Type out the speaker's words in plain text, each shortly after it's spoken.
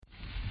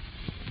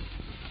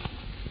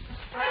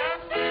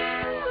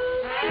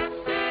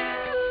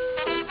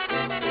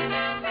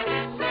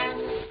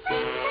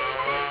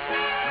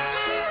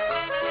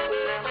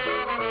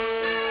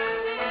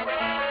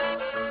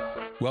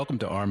Welcome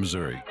to Our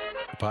Missouri,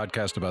 a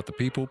podcast about the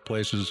people,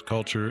 places,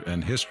 culture,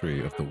 and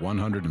history of the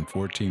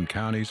 114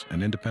 counties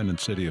and independent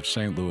city of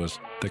St. Louis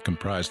that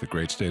comprise the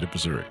great state of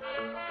Missouri.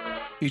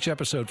 Each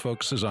episode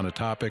focuses on a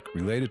topic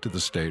related to the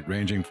state,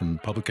 ranging from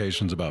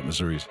publications about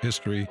Missouri's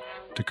history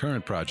to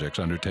current projects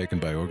undertaken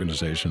by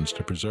organizations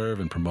to preserve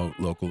and promote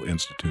local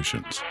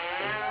institutions.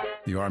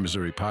 The Our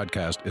Missouri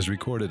podcast is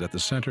recorded at the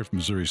Center for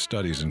Missouri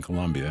Studies in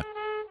Columbia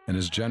and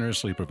is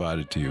generously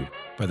provided to you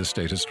by the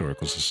State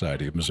Historical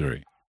Society of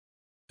Missouri.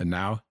 And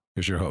now,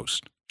 here's your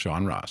host,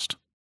 Sean Rost.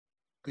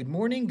 Good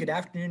morning, good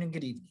afternoon, and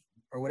good evening,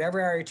 or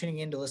whatever hour you're tuning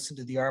in to listen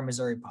to the Our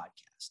Missouri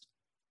podcast.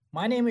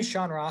 My name is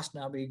Sean Rost,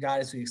 and I'll be your guide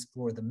as we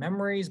explore the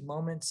memories,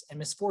 moments, and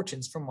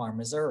misfortunes from Our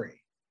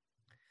Missouri.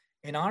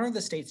 In honor of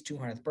the state's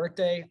 200th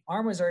birthday,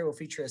 Our Missouri will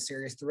feature a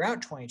series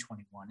throughout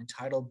 2021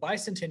 entitled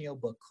Bicentennial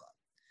Book Club,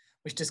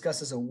 which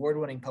discusses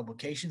award-winning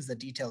publications that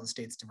detail the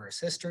state's diverse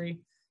history,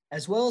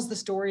 as well as the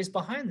stories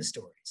behind the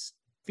stories,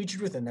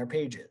 featured within their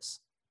pages.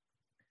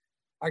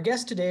 Our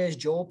guest today is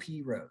Joel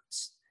P.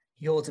 Rhodes.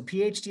 He holds a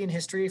PhD in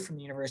history from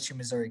the University of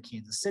Missouri,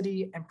 Kansas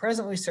City, and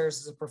presently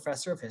serves as a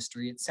professor of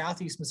history at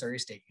Southeast Missouri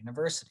State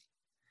University.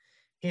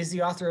 He is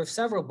the author of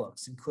several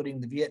books, including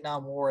The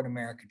Vietnam War in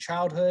American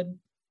Childhood,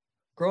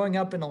 Growing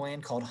Up in a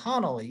Land Called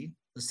Hanalei,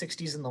 The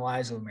 60s and the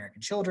Lives of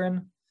American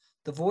Children,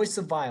 The Voice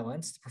of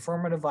Violence, The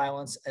Performative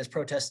Violence as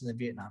Protests in the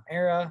Vietnam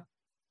Era,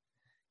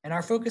 and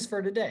our focus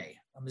for today,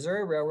 a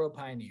Missouri Railroad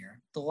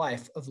pioneer, the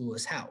life of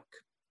Lewis Houck.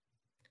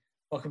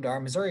 Welcome to Our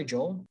Missouri,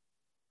 Joel.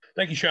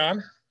 Thank you,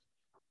 Sean.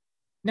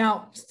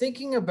 Now,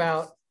 thinking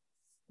about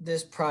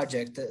this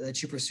project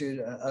that you pursued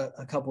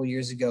a couple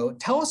years ago,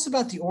 tell us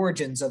about the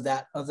origins of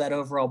that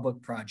overall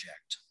book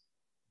project.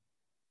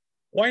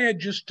 Well, I had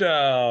just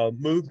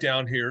moved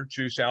down here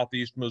to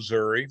Southeast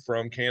Missouri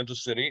from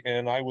Kansas City,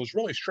 and I was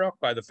really struck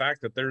by the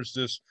fact that there's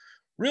this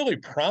really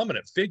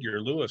prominent figure,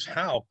 Lewis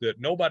Houck, that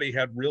nobody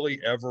had really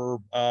ever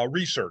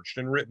researched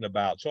and written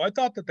about. So I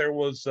thought that there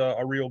was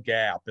a real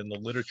gap in the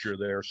literature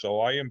there. So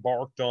I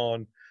embarked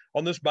on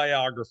this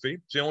biography.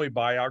 It's the only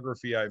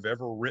biography I've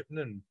ever written,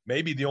 and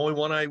maybe the only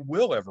one I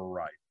will ever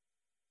write.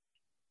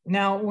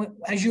 Now,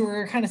 as you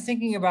were kind of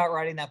thinking about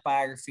writing that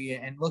biography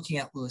and looking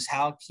at Lewis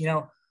Houck,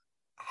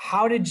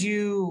 how did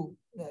you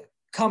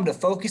come to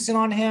focusing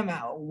on him?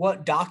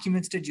 What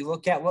documents did you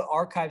look at? What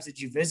archives did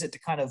you visit to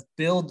kind of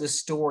build the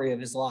story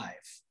of his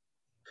life?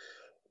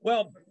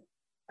 Well,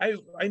 I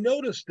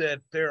noticed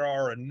that there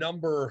are a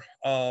number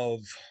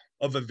of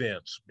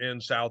events in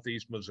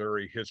Southeast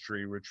Missouri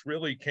history which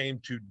really came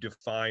to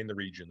define the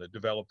region, that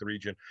developed the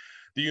region.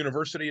 The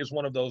university is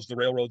one of those. The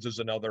railroads is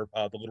another,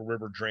 the Little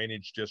River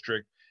Drainage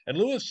District. And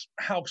Lewis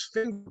Houck's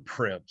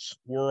fingerprints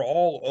were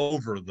all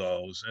over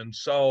those. And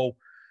so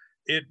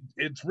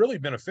it's really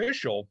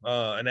beneficial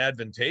and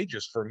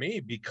advantageous for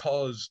me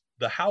because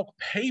the Houck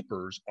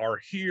papers are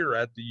here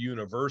at the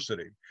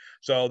university.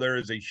 So there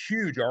is a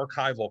huge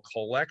archival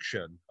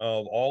collection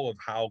of all of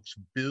Houck's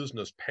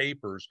business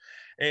papers,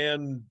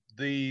 and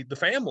the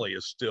family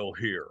is still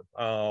here.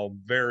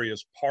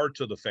 Various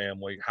parts of the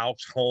family.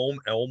 Houck's home,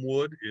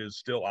 Elmwood, is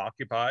still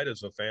occupied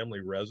as a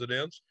family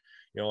residence,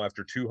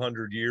 after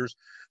 200 years.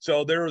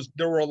 So there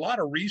were a lot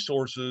of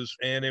resources,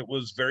 and it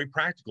was very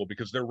practical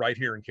because they're right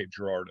here in Cape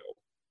Girardeau.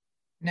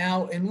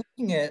 Now, in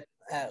looking at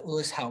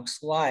Lewis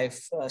Houck's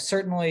life,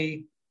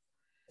 certainly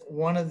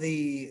one of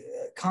the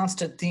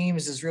constant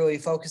themes is really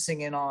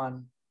focusing in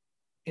on,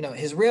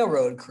 his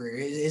railroad career,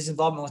 his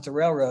involvement with the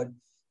railroad.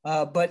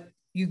 But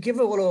you give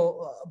a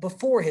little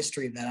before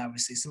history of that,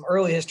 obviously, some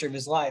early history of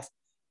his life.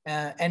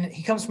 And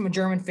he comes from a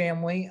German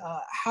family.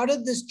 How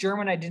did this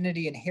German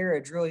identity and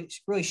heritage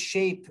really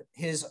shape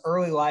his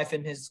early life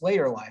and his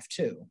later life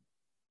too?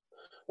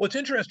 Well, it's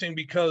interesting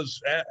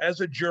because as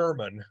a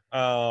German,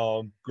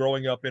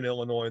 growing up in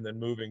Illinois and then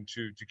moving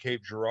to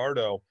Cape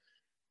Girardeau,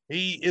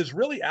 he is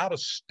really out of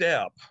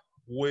step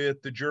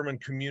with the German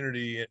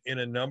community in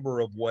a number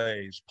of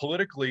ways.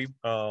 Politically,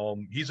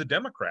 he's a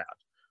Democrat,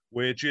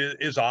 which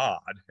is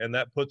odd, and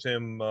that puts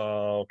him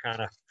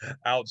kind of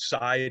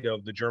outside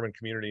of the German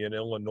community in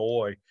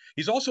Illinois.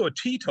 He's also a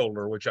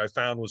teetotaler, which I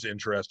found was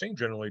interesting.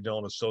 Generally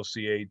don't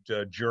associate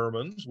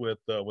Germans with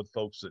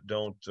folks that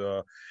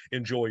don't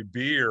enjoy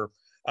beer.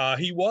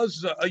 He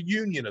was a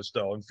unionist,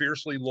 though, and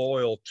fiercely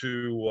loyal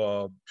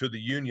to the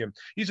Union.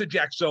 He's a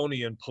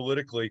Jacksonian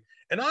politically.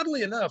 And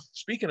oddly enough,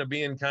 speaking of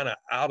being kind of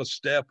out of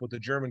step with the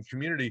German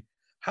community,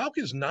 Houck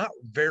is not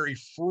very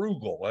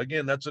frugal.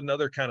 Again, that's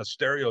another kind of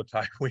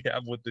stereotype we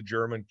have with the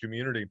German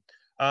community.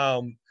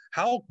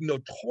 Houck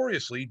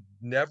notoriously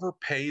never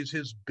pays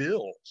his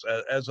bills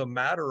as a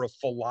matter of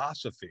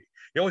philosophy.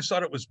 He always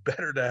thought it was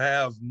better to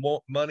have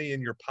more money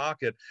in your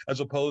pocket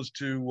as opposed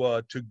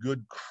to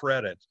good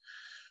credit.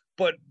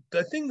 But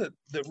the thing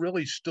that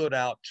really stood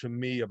out to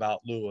me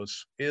about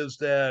Lewis is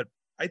that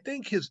I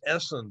think his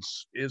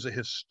essence is a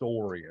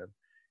historian.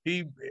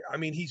 He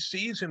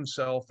sees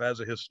himself as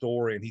a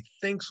historian. He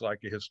thinks like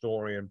a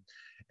historian.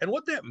 And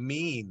what that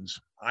means,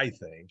 I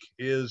think,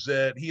 is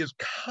that he is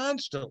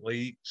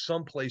constantly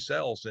someplace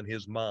else in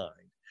his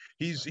mind.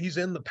 he's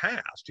in the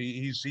past.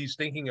 He's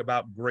thinking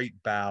about great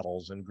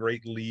battles and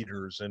great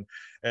leaders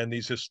and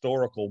these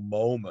historical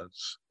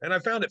moments. And I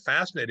found it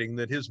fascinating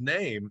that his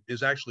name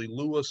is actually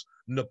Louis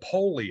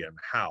Napoleon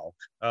Houck,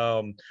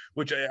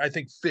 which I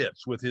think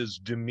fits with his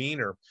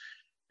demeanor.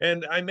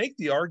 And I make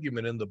the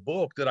argument in the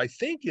book that I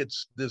think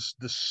it's the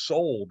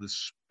soul, the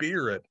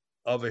spirit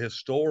of a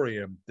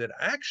historian that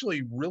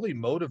actually really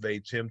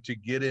motivates him to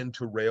get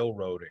into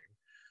railroading,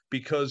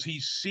 because he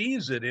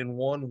sees it in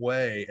one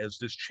way as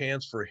this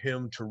chance for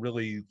him to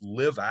really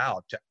live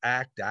out, to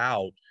act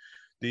out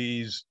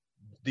these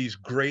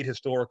great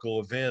historical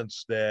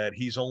events that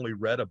he's only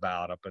read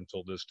about up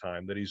until this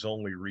time, that he's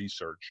only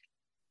researched.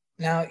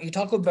 Now, you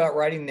talk about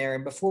writing there,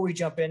 and before we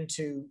jump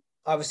into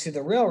obviously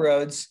the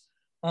railroads,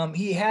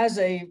 he has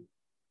a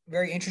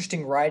very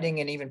interesting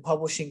writing and even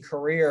publishing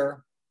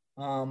career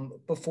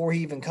before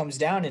he even comes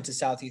down into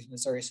Southeast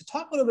Missouri. So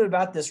talk a little bit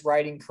about this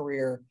writing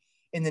career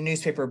in the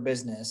newspaper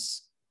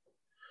business.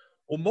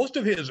 Well, most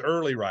of his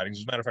early writings,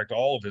 as a matter of fact,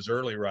 all of his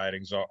early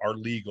writings are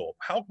legal.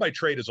 Houck by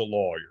trade is a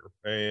lawyer,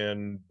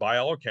 and by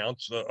all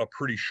accounts, a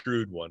pretty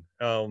shrewd one.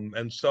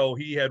 And so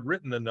he had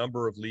written a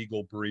number of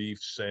legal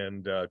briefs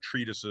and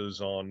treatises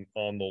on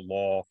the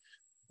law.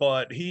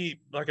 But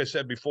he, like I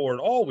said before, had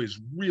always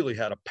really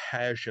had a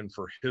passion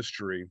for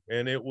history.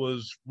 And it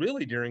was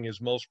really during his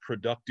most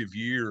productive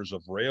years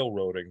of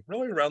railroading,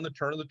 really around the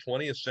turn of the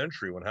 20th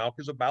century, when Houck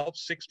is about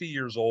 60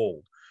 years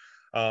old.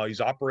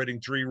 He's operating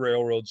 3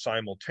 railroads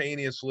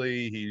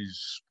simultaneously.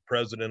 He's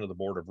president of the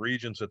Board of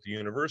Regents at the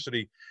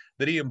university,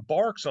 that he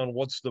embarks on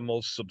what's the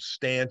most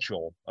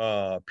substantial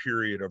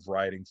period of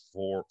writing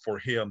for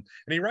him.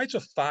 And he writes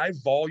a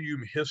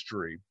 5-volume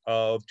history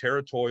of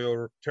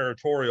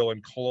territorial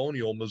and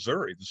colonial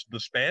Missouri, the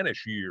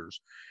Spanish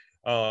years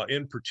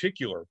in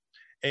particular.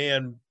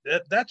 And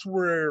that's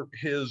where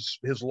his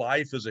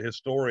life as a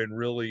historian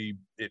really,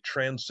 it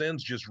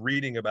transcends just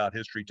reading about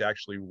history to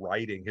actually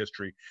writing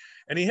history.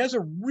 And he has a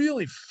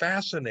really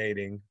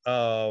fascinating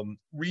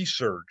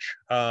research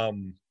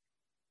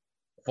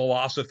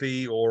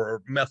philosophy,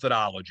 or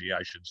methodology,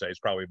 I should say, is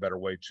probably a better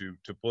way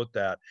to put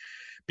that.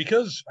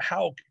 Because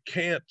Houck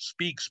can't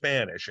speak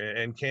Spanish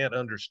and can't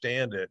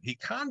understand it, he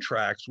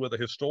contracts with a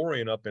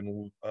historian up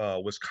in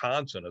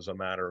Wisconsin, as a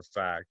matter of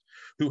fact,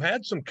 who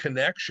had some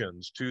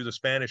connections to the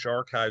Spanish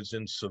archives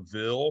in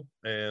Seville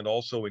and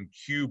also in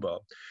Cuba.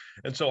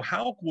 And so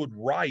Houck would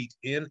write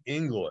in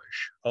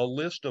English a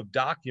list of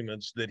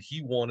documents that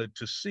he wanted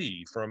to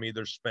see from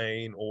either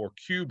Spain or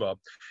Cuba,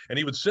 and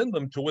he would send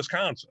them to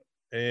Wisconsin.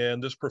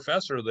 And this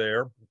professor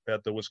there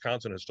at the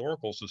Wisconsin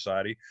Historical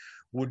Society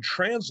would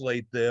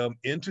translate them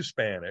into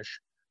Spanish,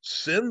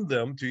 send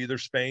them to either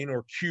Spain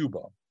or Cuba.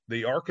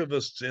 The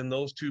archivists in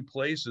those 2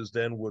 places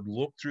then would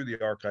look through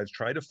the archives,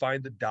 try to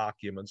find the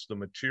documents, the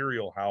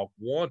material Houck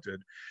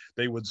wanted.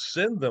 They would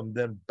send them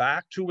then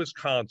back to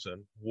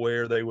Wisconsin,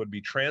 where they would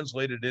be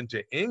translated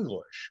into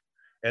English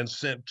and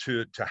sent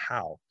to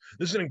Houck.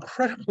 This is an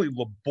incredibly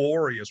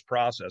laborious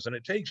process, and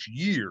it takes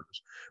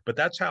years, but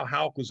that's how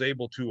Houck was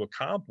able to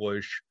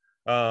accomplish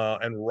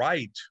and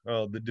write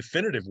the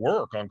definitive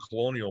work on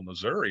colonial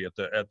Missouri at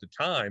the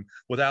time,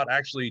 without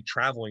actually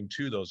traveling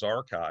to those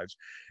archives.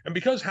 And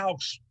because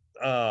Houck's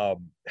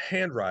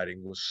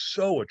handwriting was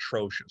so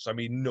atrocious, I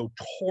mean,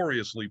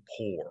 notoriously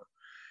poor,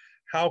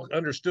 Houck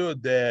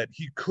understood that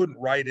he couldn't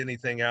write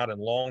anything out in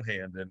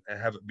longhand and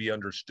have it be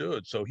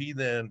understood. So he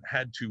then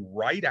had to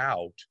write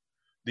out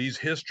these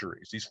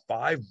histories, these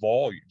 5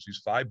 volumes,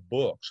 these 5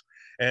 books,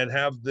 and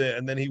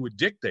then he would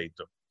dictate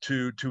them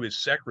to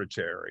his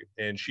secretary,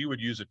 and she would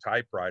use a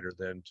typewriter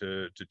then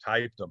to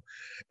type them.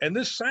 And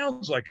this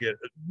sounds like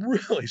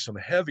really some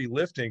heavy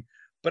lifting,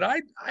 but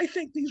I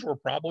think these were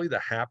probably the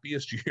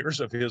happiest years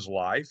of his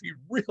life. He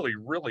really,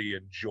 really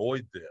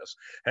enjoyed this,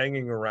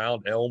 hanging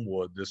around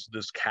Elmwood,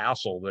 this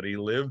castle that he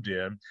lived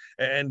in,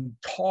 and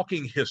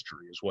talking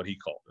history is what he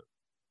called it.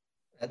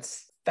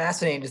 That's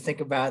fascinating to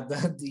think about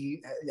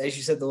the as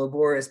you said, the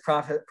laborious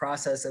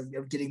process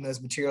of getting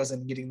those materials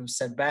and getting them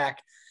sent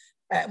back.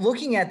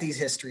 Looking at these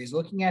histories,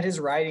 looking at his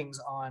writings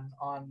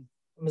on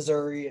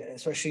Missouri,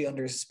 especially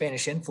under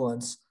Spanish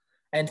influence,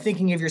 and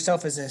thinking of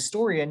yourself as a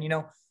historian,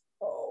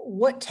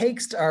 what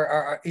takes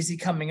is he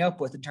coming up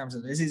with in terms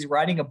of, is he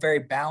writing a very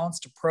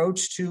balanced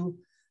approach to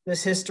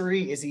this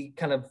history? Is he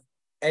kind of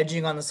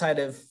edging on the side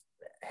of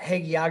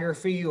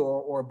hagiography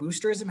or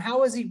boosterism?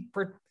 How is he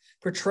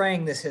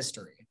portraying this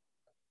history?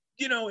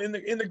 In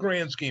the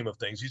grand scheme of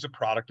things, he's a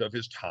product of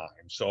his time.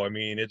 So, I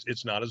mean,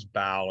 it's not as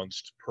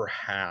balanced,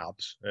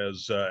 perhaps,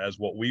 as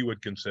what we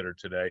would consider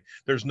today.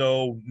 There's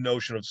no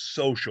notion of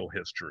social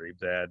history,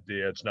 that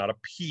it's not a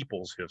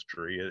people's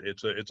history.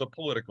 It's a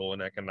political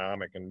and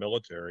economic and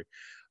military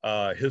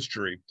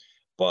history.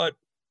 But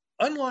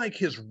unlike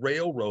his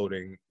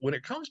railroading, when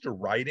it comes to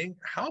writing,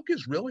 Houck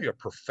is really a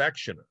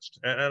perfectionist.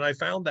 And I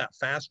found that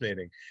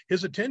fascinating.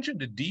 His attention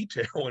to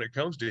detail when it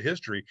comes to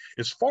history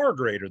is far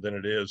greater than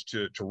it is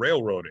to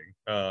railroading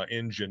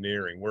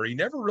engineering, where he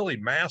never really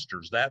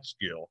masters that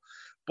skill.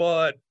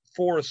 But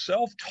for a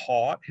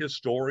self-taught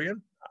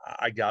historian,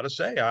 I got to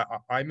say,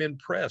 I'm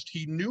impressed.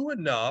 He knew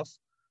enough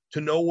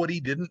to know what he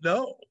didn't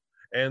know.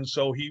 And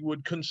so he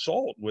would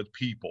consult with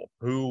people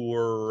who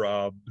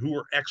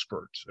were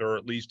experts, or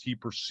at least he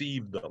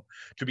perceived them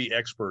to be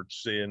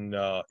experts in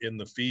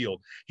the field.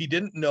 He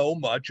didn't know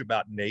much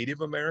about Native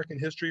American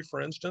history,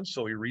 for instance,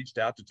 so he reached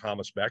out to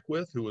Thomas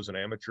Beckwith, who was an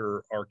amateur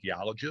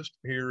archaeologist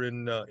here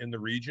in the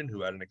region,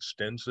 who had an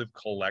extensive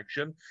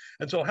collection.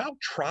 And so Houck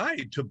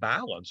tried to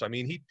balance. I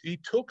mean, he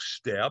took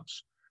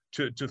steps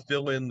to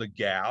fill in the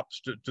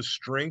gaps, to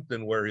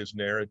strengthen where his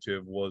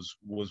narrative was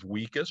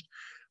weakest.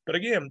 But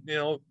again,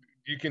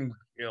 you can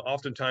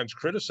oftentimes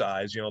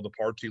criticize the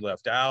parts he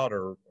left out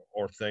or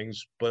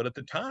things, but at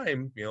the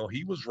time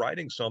he was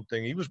writing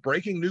something. He was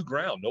breaking new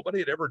ground. Nobody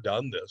had ever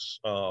done this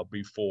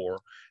before,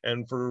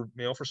 and for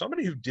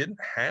somebody who didn't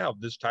have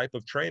this type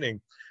of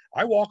training,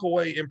 I walk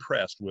away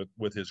impressed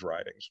with his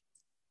writings.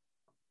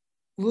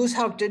 Lewis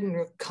Houck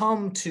didn't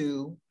come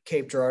to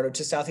Cape Girardeau,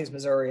 to Southeast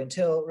Missouri,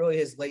 until really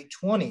his late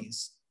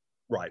 20s.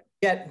 Right.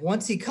 Yet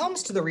once he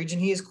comes to the region,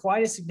 he is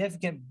quite a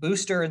significant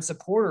booster and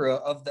supporter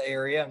of the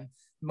area, and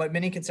what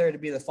many consider to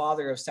be the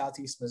father of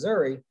Southeast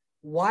Missouri.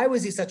 Why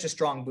was he such a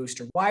strong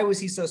booster? Why was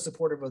he so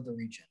supportive of the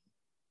region?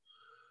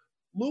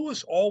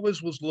 Lewis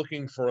always was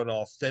looking for an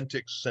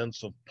authentic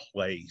sense of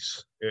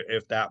place,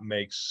 if that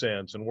makes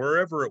sense. And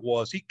wherever it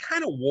was, he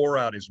kind of wore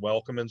out his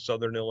welcome in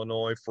Southern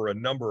Illinois for a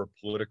number of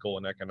political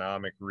and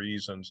economic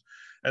reasons.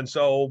 And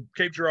so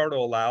Cape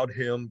Girardeau allowed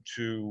him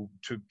to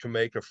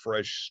make a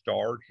fresh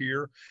start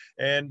here.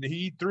 And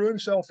he threw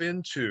himself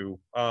into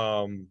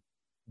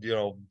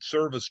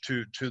service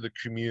to the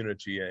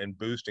community and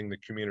boosting the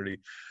community.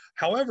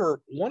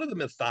 However, one of the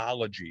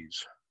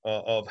mythologies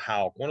of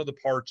Houck, one of the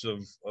parts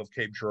of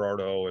Cape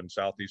Girardeau and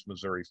Southeast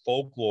Missouri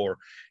folklore,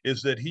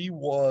 is that he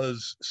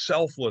was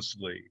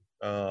selflessly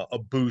a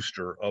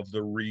booster of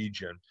the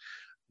region.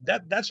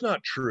 That's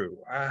not true.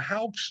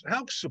 Houck's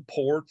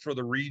support for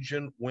the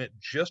region went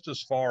just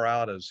as far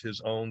out as his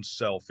own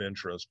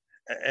self-interest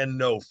and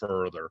no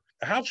further.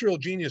 Houck's real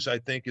genius, I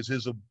think, is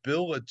his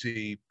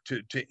ability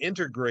to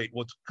integrate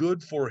what's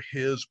good for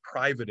his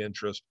private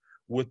interest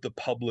with the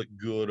public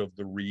good of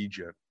the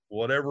region.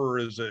 Whatever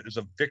is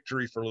a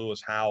victory for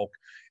Lewis Houck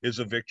is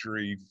a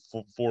victory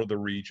for the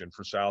region,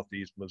 for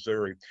Southeast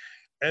Missouri.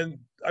 And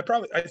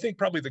I think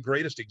probably the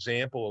greatest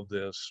example of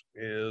this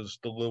is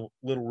the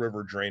Little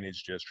River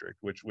Drainage District,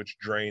 which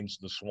drains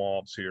the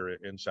swamps here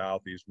in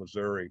Southeast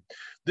Missouri.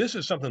 This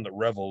is something that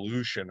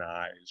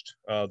revolutionized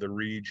the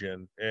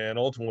region and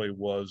ultimately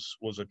was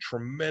a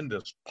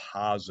tremendous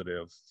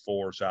positive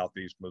for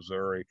Southeast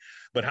Missouri.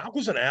 But Houck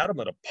was an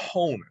adamant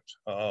opponent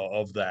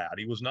of that.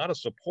 He was not a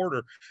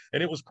supporter,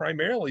 and it was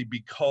primarily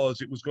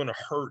because it was going to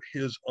hurt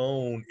his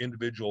own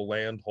individual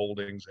land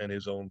holdings and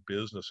his own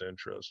business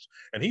interests.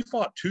 And he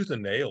fought tooth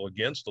and nail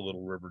against the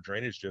Little River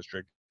Drainage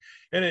District.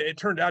 And it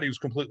turned out he was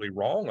completely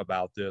wrong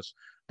about this.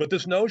 But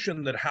this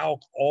notion that Houck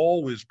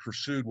always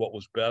pursued what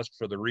was best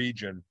for the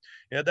region,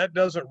 that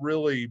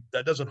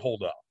doesn't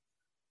hold up.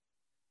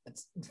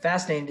 It's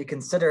fascinating to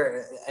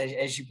consider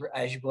as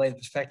you lay the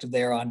perspective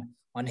there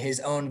on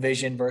his own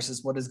vision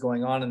versus what is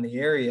going on in the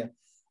area.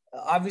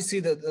 Obviously,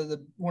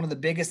 the one of the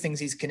biggest things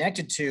he's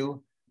connected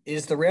to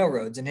is the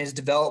railroads and his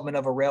development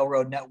of a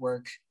railroad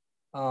network,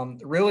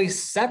 really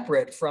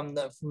separate from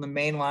the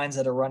main lines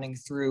that are running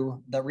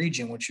through the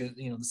region, which is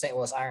the St.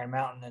 Louis Iron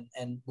Mountain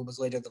and what was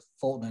later the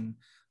Fulton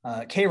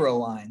and Cairo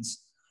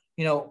lines.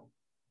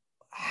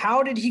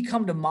 How did he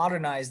come to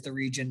modernize the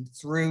region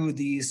through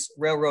these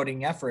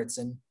railroading efforts,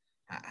 and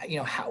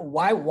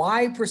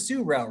why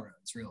pursue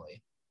railroads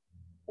really?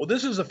 Well,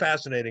 this is a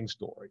fascinating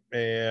story,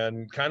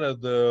 and kind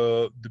of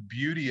the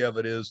beauty of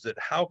it is that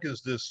Houck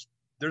is this.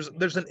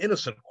 There's an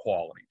innocent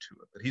quality to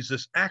it, that he's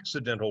this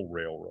accidental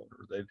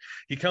railroader. That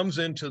he comes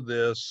into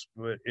this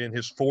in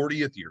his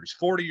 40th year. He's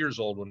 40 years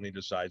old when he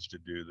decides to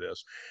do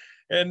this.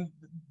 And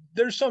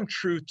there's some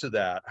truth to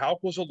that. Houck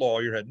was a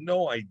lawyer, had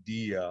no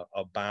idea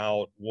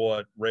about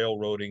what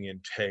railroading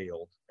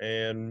entailed.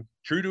 And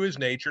true to his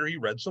nature, he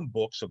read some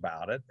books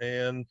about it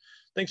and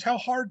thinks, how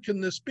hard can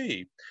this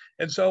be?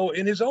 And so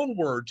in his own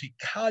words, he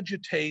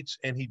cogitates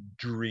and he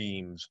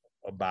dreams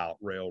about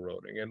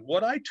railroading. And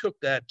what I took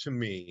that to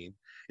mean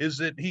is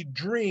that he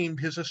dreamed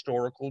his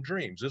historical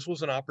dreams. This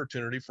was an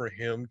opportunity for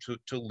him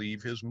to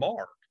leave his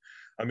mark.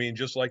 I mean,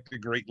 just like the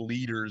great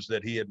leaders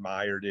that he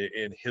admired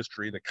in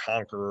history, the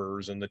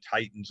conquerors and the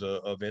titans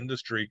of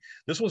industry,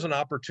 this was an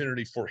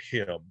opportunity for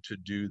him to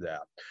do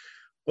that.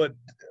 But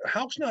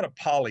Houck's not a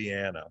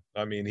Pollyanna.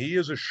 I mean, he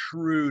is a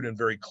shrewd and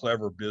very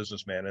clever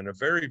businessman and a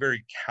very,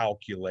 very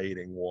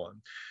calculating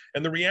one.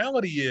 And the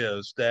reality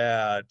is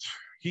that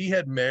he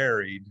had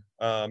married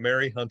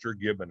Mary Hunter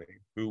Giboney,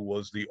 who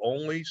was the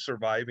only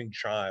surviving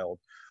child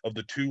of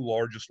the two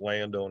largest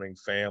landowning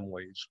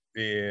families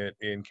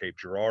in Cape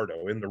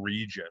Girardeau, in the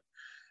region.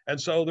 And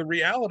so the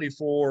reality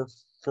for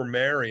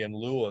Mary and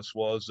Lewis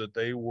was that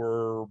they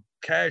were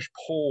cash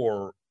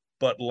poor,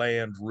 but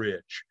land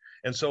rich.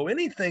 And so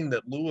anything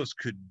that Lewis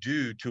could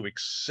do to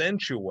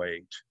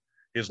accentuate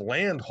his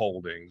land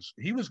holdings,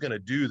 he was going to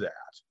do that.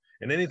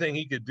 And anything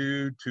he could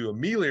do to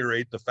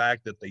ameliorate the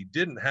fact that they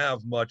didn't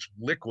have much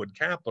liquid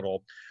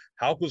capital,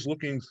 Houck was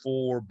looking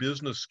for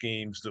business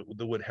schemes that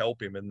would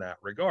help him in that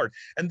regard.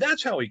 And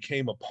that's how he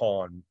came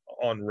upon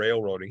on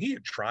railroading. He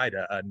had tried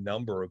a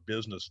number of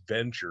business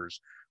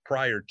ventures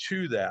prior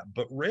to that,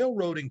 but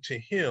railroading to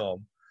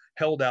him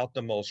held out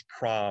the most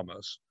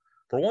promise.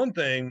 For one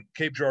thing,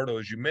 Cape Girardeau,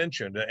 as you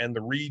mentioned, and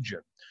the region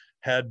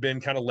had been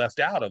kind of left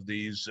out of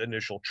these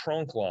initial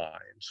trunk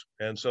lines.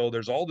 And so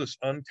there's all this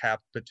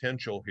untapped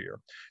potential here.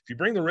 If you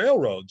bring the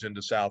railroads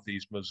into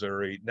Southeast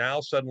Missouri, now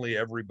suddenly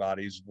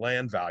everybody's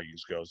land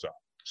values goes up.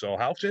 So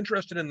Houck's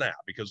interested in that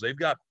because they've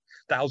got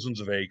thousands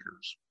of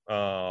acres.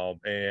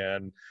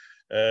 And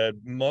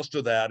most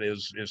of that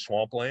is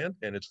swampland,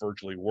 and it's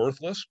virtually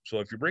worthless. So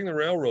if you bring the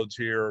railroads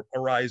here, a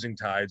rising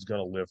tide's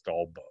going to lift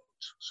all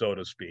boats, so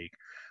to speak.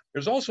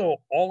 There's also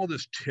all of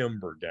this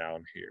timber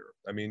down here.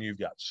 I mean, you've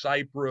got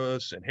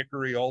cypress and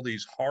hickory, all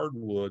these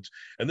hardwoods,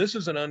 and this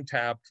is an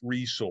untapped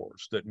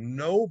resource that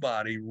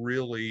nobody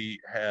really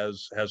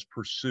has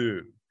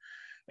pursued.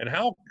 And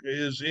Houck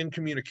is in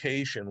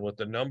communication with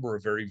a number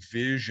of very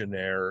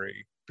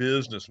visionary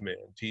businessmen,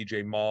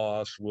 T.J.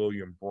 Moss,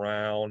 William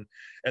Brown,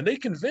 and they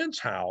convince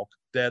Houck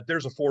that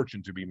there's a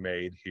fortune to be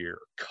made here,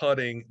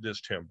 cutting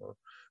this timber,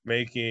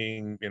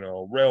 making,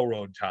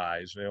 railroad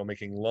ties,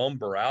 making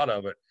lumber out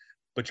of it.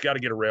 But you got to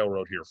get a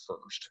railroad here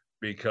first,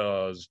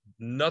 because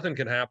nothing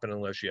can happen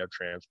unless you have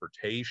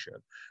transportation.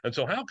 And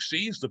so Houck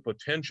sees the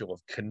potential of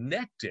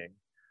connecting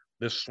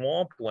this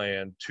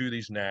swampland to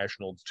these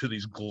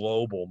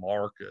global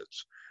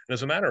markets. And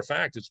as a matter of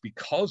fact, it's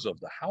because of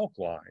the Houck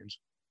lines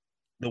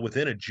that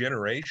within a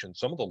generation,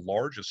 some of the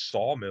largest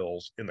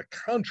sawmills in the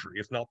country,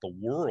 if not the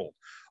world,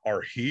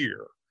 are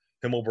here.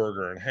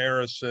 Himmelberger and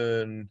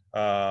Harrison,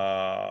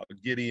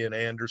 Gideon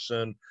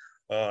Anderson,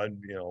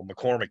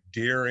 McCormick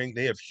Deering,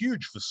 they have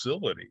huge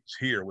facilities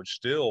here, which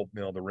still,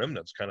 the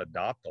remnants kind of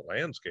dot the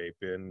landscape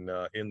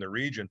in the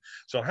region.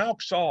 So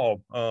Houck saw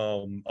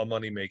a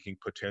money-making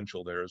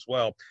potential there as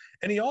well.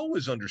 And he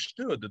always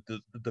understood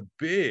that the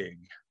big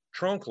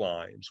trunk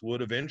lines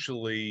would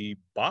eventually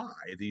buy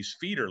these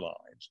feeder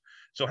lines.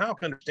 So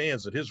Houck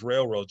understands that his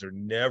railroads are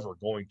never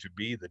going to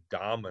be the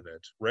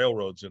dominant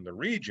railroads in the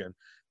region.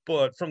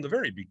 But from the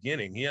very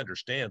beginning, he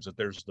understands that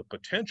there's the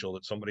potential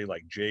that somebody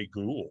like Jay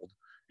Gould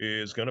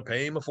is going to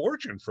pay him a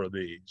fortune for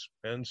these.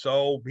 And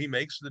so he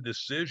makes the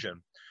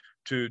decision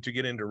to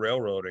get into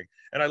railroading.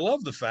 And I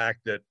love the fact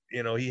that,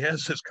 he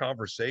has this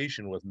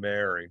conversation with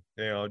Mary,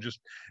 and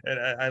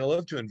I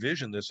love to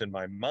envision this in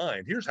my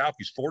mind. Here's Houck,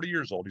 he's 40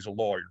 years old. He's a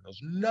lawyer, knows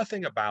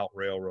nothing about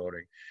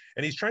railroading.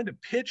 And he's trying to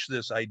pitch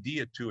this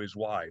idea to his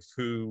wife,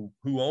 who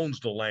owns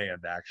the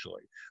land,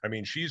 actually. I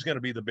mean, she's going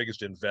to be the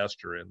biggest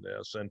investor in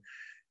this. And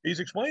he's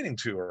explaining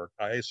to her,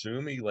 I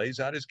assume he lays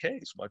out his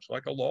case, much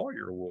like a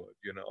lawyer would,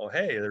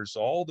 hey, there's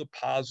all the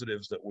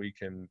positives that we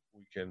can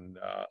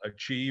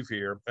achieve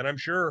here. And I'm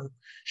sure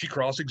she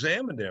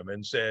cross-examined him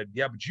and said,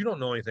 yeah, but you don't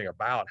know anything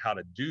about how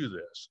to do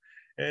this.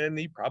 And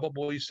he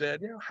probably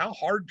said, how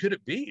hard could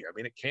it be? I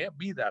mean, it can't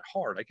be that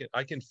hard.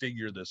 I can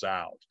figure this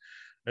out.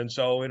 And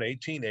so in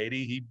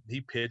 1880,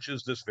 he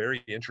pitches this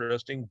very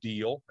interesting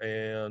deal.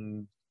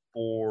 And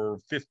for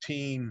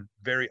 15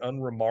 very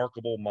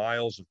unremarkable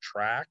miles of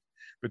track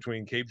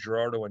between Cape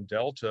Girardeau and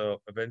Delta,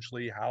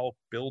 eventually Houck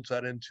builds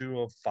that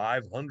into a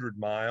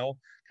 500-mile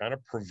kind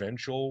of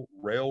provincial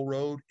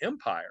railroad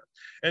empire.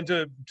 And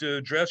to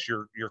address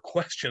your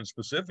question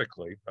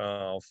specifically,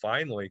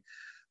 finally,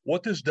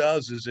 what this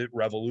does is it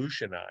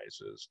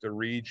revolutionizes the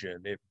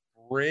region. It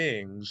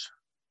brings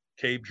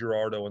Cape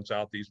Girardeau and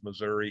Southeast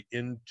Missouri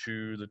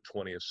into the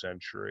 20th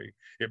century.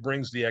 It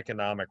brings the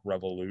economic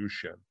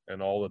revolution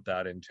and all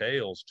that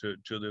entails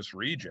to this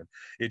region.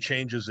 It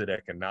changes it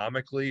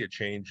economically, it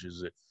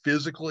changes it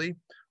physically,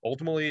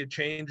 ultimately it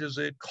changes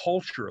it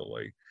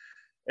culturally.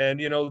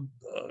 And, a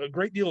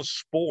great deal of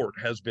sport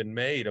has been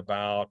made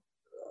about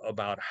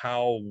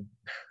how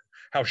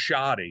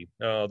shoddy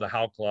the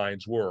Houck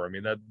lines were. I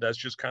mean, that's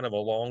just kind of a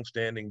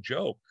long-standing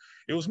joke.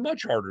 It was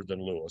much harder than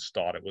Lewis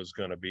thought it was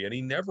going to be, and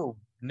he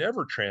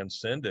never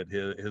transcended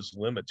his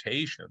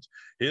limitations.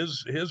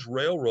 His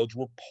railroads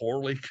were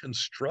poorly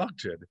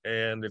constructed,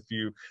 and if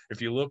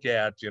you look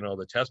at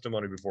the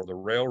testimony before the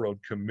Railroad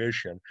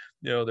Commission,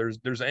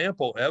 there's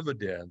ample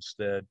evidence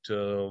that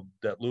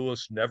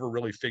Lewis never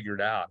really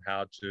figured out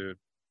how to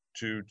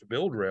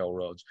build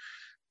railroads.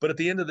 But at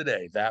the end of the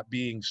day, that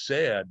being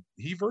said,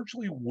 he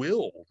virtually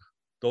willed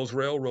those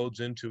railroads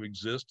into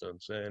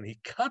existence, and he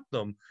cut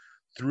them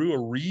through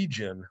a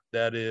region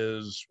that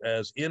is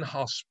as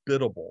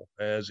inhospitable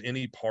as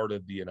any part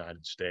of the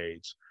United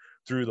States,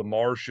 through the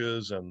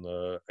marshes and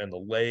the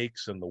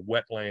lakes and the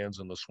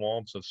wetlands and the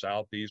swamps of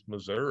Southeast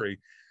Missouri.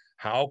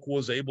 Houck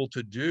was able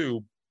to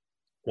do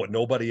what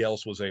nobody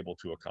else was able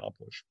to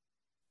accomplish.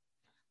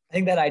 I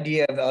think that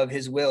idea of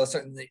his will is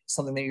certainly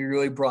something that you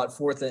really brought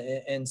forth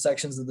in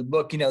sections of the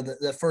book.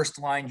 The first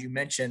line you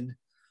mentioned,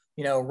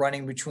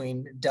 running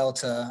between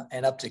Delta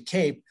and up to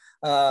Cape,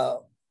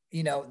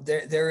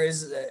 there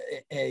is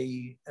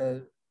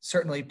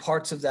certainly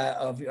parts of that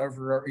of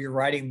your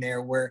writing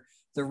there where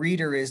the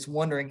reader is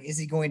wondering, is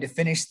he going to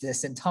finish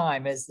this in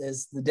time as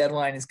the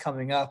deadline is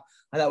coming up?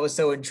 I thought was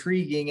so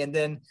intriguing. And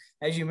then,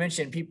 as you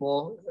mentioned,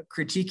 people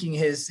critiquing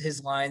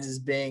his lines as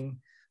being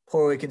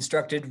poorly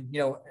constructed,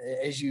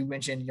 as you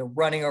mentioned,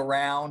 running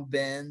around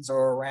bends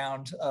or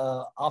around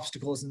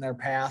obstacles in their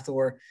path,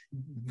 or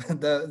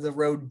the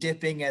road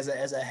dipping as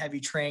a heavy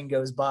train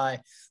goes by.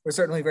 Were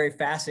certainly very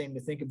fascinating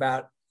to think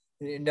about,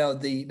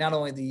 the not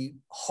only the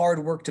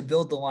hard work to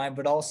build the line,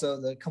 but also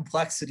the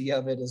complexity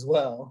of it as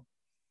well.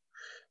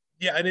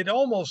 Yeah, and it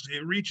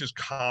reaches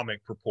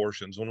comic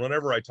proportions.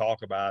 Whenever I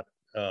talk about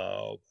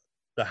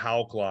the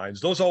Houck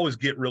lines, those always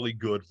get really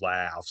good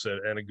laughs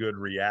and a good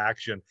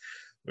reaction,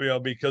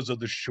 because of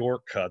the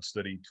shortcuts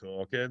that he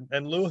took.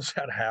 And Lewis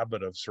had a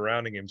habit of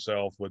surrounding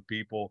himself with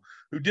people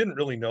who didn't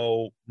really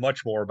know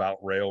much more about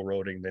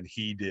railroading than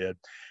he did.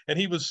 And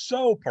he was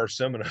so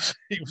parsimonious.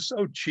 He was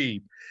so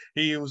cheap.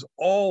 He was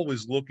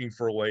always looking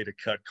for a way to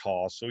cut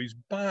costs. So he's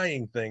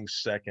buying things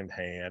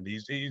secondhand.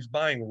 He's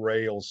buying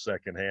rails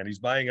secondhand. He's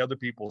buying other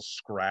people's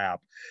scrap.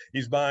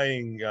 He's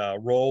buying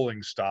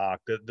rolling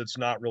stock that's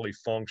not really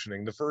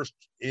functioning. The first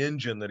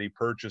engine that he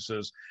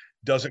purchases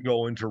doesn't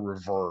go into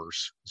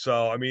reverse.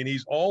 So, I mean,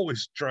 he's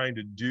always trying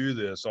to do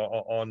this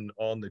on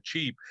the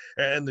cheap.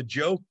 And the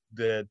joke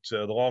that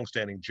the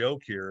longstanding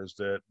joke here is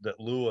that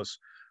Lewis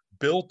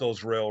built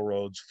those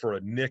railroads for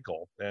a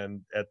nickel.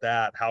 And at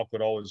that, Houck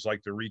would always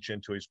like to reach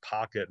into his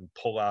pocket and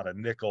pull out a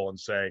nickel and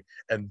say,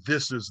 and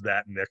this is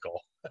that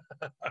nickel.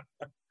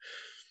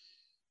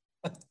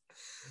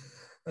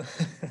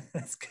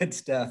 That's good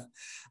stuff.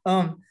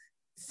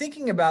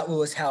 Thinking about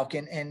Lewis Houck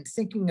and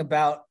thinking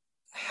about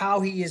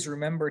how he is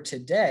remembered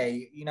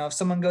today, if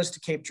someone goes to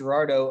Cape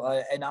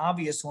Girardeau, an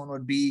obvious one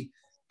would be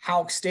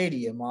Houck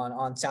Stadium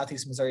on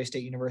Southeast Missouri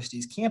State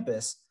University's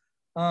campus.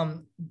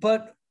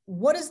 But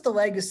what is the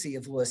legacy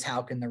of Lewis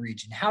Houck in the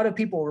region? How do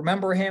people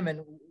remember him,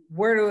 and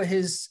where are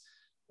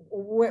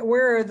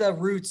the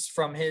roots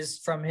from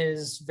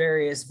his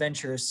various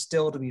ventures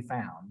still to be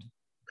found?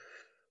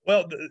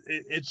 Well,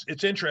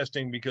 it's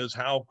interesting because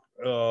Houck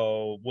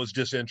was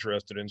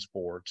disinterested in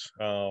sports.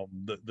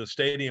 The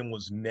stadium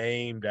was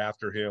named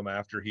after him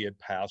after he had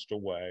passed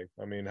away.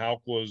 I mean,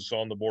 Houck was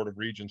on the Board of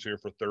Regents here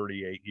for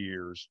 38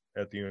 years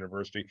at the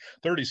university.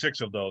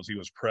 36 of those he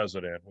was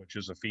president, which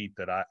is a feat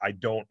that I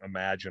don't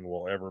imagine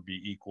will ever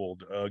be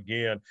equaled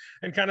again.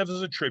 And kind of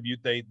as a tribute,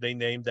 they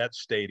named that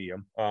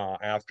stadium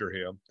after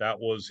him. That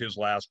was his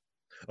last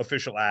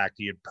official act.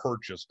 He had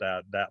purchased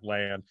that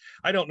land.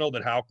 I don't know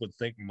that Houck would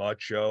think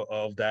much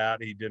of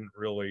that. He didn't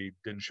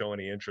show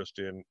any interest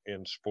in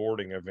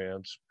sporting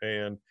events.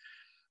 And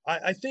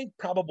I think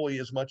probably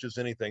as much as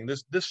anything,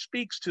 this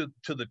speaks to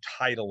the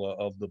title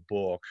of the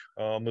book,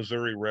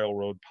 Missouri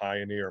Railroad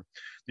Pioneer.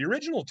 The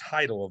original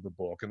title of the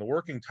book, and the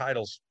working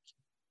titles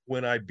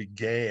when I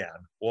began,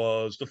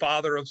 was The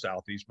Father of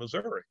Southeast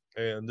Missouri.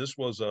 And this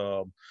was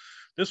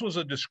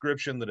a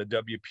description that a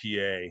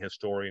WPA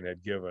historian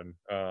had given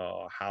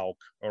Houck,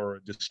 or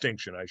a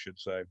distinction, I should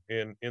say,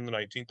 in the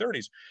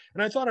 1930s.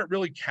 And I thought it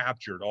really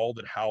captured all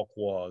that Houck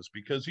was,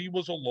 because he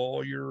was a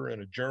lawyer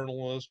and a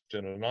journalist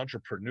and an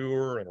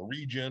entrepreneur and a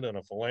regent and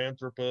a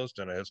philanthropist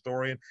and a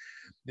historian.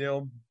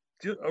 The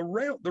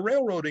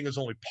railroading is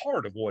only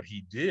part of what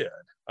he did.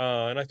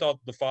 And I thought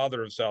The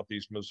Father of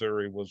Southeast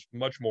Missouri was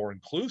much more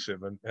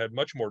inclusive and had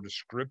much more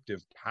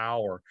descriptive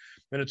power.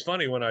 And it's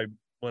funny, when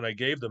I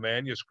gave the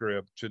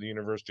manuscript to the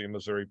University of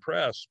Missouri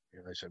Press,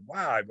 and I said,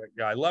 wow,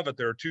 I love it.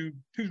 There are two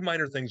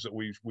minor things that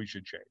we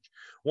should change.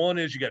 One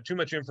is you got too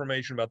much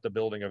information about the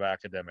building of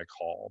Academic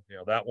Hall.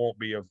 That won't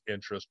be of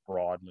interest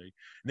broadly.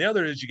 And the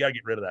other is you got to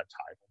get rid of that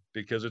title,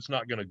 because it's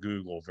not going to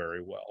Google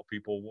very well.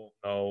 People won't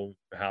know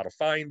how to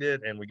find it.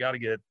 And we got to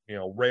get,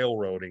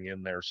 railroading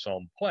in there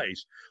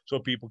someplace so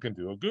people can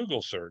do a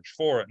Google search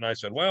for it. And I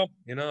said, well,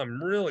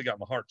 I'm really got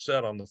my heart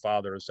set on The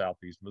Father of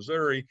Southeast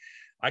Missouri.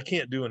 I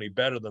can't do any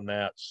better than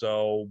that.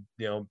 So,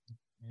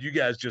 you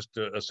guys just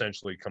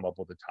essentially come up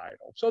with a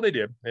title. So they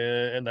did.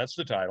 And that's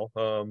the title,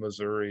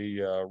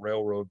 Missouri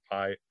Railroad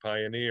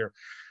Pioneer.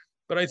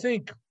 But I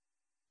think,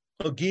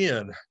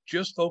 again,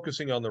 just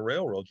focusing on the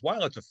railroads,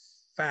 while it's a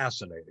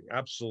fascinating,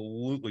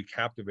 absolutely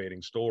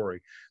captivating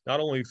story, not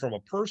only from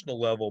a personal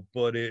level,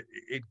 but it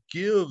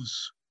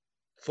gives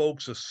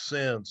folks a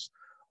sense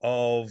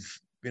of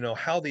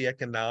how the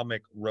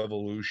economic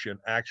revolution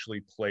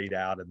actually played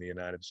out in the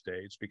United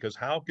States, because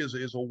Houck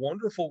is a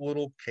wonderful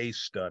little case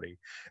study.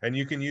 And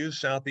you can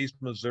use Southeast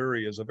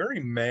Missouri as a very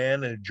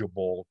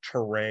manageable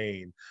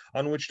terrain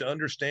on which to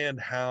understand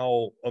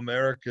how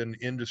American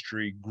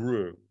industry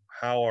grew,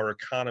 how our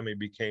economy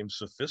became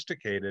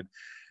sophisticated,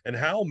 and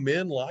how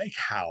men like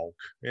Houck,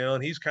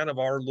 and he's kind of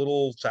our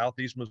little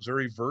Southeast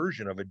Missouri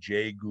version of a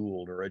Jay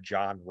Gould or a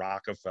John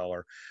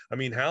Rockefeller. I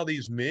mean, how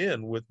these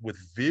men with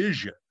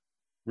vision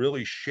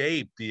really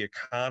shaped the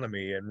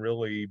economy and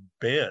really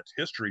bent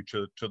history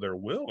to their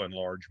will in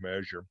large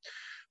measure.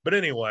 But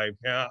anyway,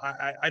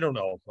 I don't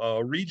know.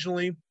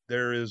 Regionally,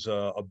 there is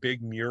a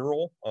big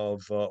mural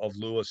of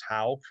Lewis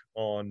Houck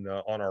on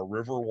our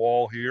river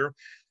wall here.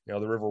 You know,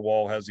 the river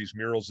wall has these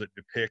murals that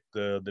depict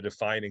the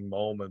defining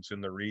moments in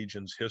the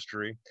region's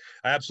history.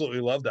 I absolutely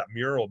love that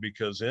mural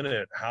because in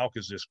it, Houck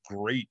is this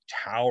great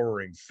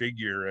towering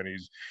figure, and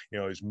he's, you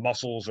know, his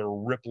muscles are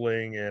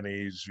rippling, and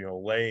he's, you know,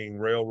 laying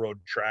railroad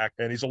track,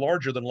 and he's a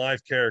larger than life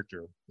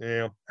character. You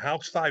know,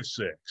 Houck's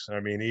 5'6". I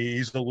mean,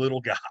 he's a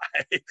little guy,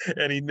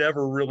 and he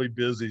never really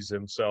busies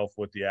himself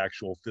with the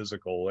actual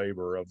physical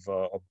labor of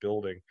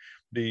building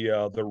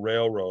the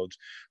railroads.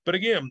 But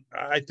again,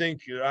 I think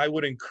I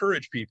would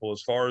encourage people,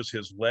 as far as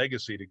his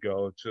legacy to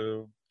go,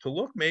 to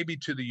look maybe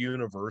to the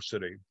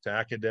university, to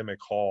Academic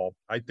Hall.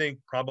 I think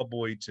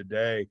probably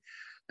today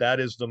that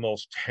is the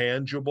most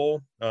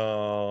tangible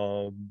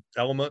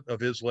element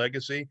of his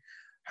legacy.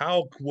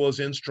 Houck was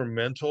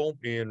instrumental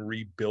in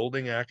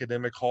rebuilding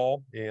Academic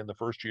Hall in the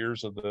first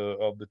years of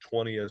the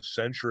 20th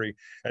century.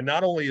 And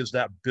not only is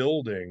that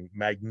building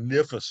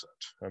magnificent,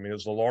 I mean,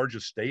 it's the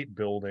largest state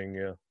building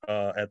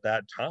at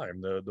that time.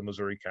 The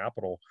Missouri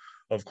Capitol,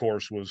 of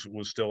course, was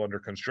still under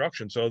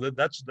construction. So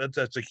that's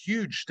a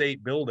huge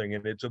state building,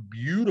 and it's a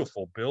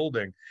beautiful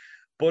building.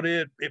 But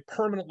it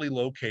permanently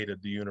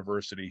located the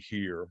university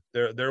here.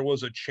 There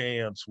was a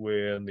chance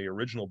when the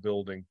original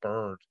building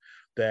burnt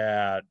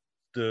that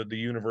the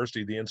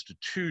university, the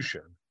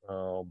institution,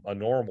 a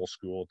normal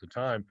school at the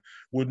time,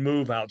 would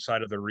move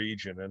outside of the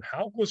region. And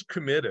Houck was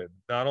committed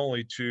not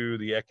only to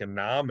the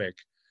economic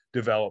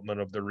development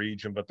of the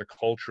region, but the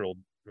cultural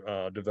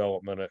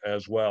development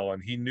as well.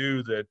 And he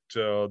knew that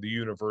the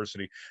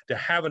university, to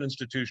have an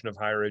institution of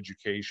higher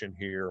education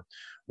here,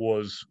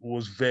 was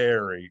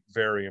very,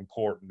 very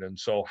important. And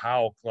so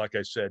Houck, like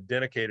I said,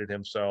 dedicated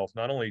himself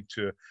not only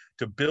to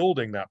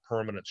building that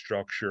permanent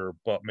structure,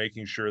 but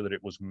making sure that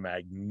it was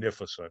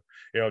magnificent,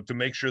 you know, to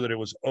make sure that it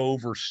was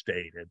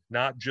overstated,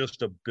 not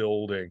just a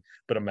building,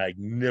 but a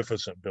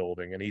magnificent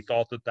building. And he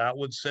thought that that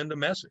would send a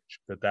message,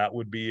 that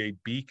would be a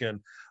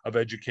beacon of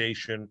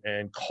education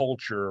and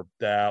culture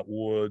that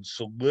would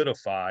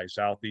solidify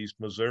Southeast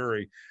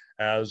Missouri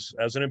as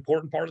an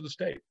important part of the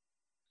state.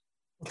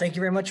 Well, thank you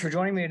very much for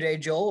joining me today,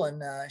 Joel,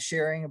 and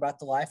sharing about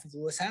the life of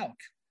Lewis Houck.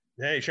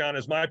 Hey, Sean,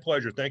 it's my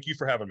pleasure. Thank you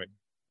for having me.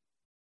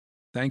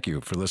 Thank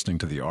you for listening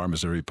to the Our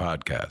Missouri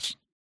podcast.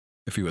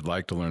 If you would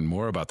like to learn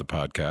more about the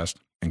podcast,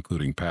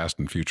 including past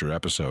and future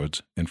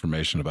episodes,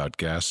 information about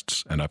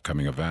guests, and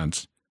upcoming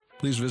events,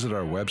 please visit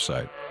our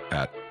website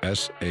at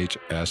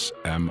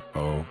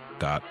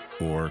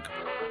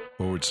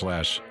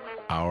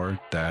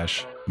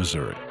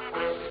shsmo.org/our-Missouri.